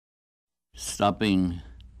Stopping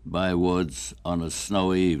by woods on a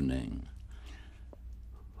snowy evening.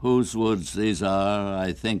 Whose woods these are,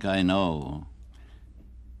 I think I know.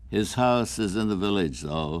 His house is in the village,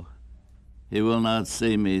 though. He will not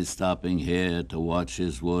see me stopping here to watch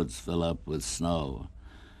his woods fill up with snow.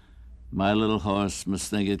 My little horse must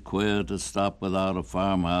think it queer to stop without a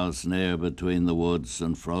farmhouse near between the woods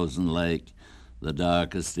and frozen lake, the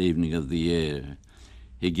darkest evening of the year.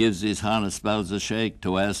 He gives his harness bells a shake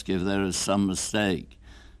to ask if there is some mistake.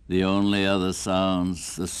 The only other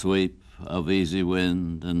sounds the sweep of easy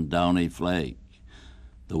wind and downy flake.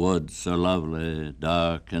 The woods are lovely,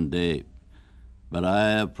 dark and deep, but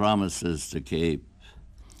I have promises to keep,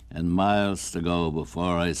 and miles to go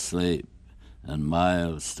before I sleep, and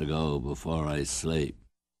miles to go before I sleep.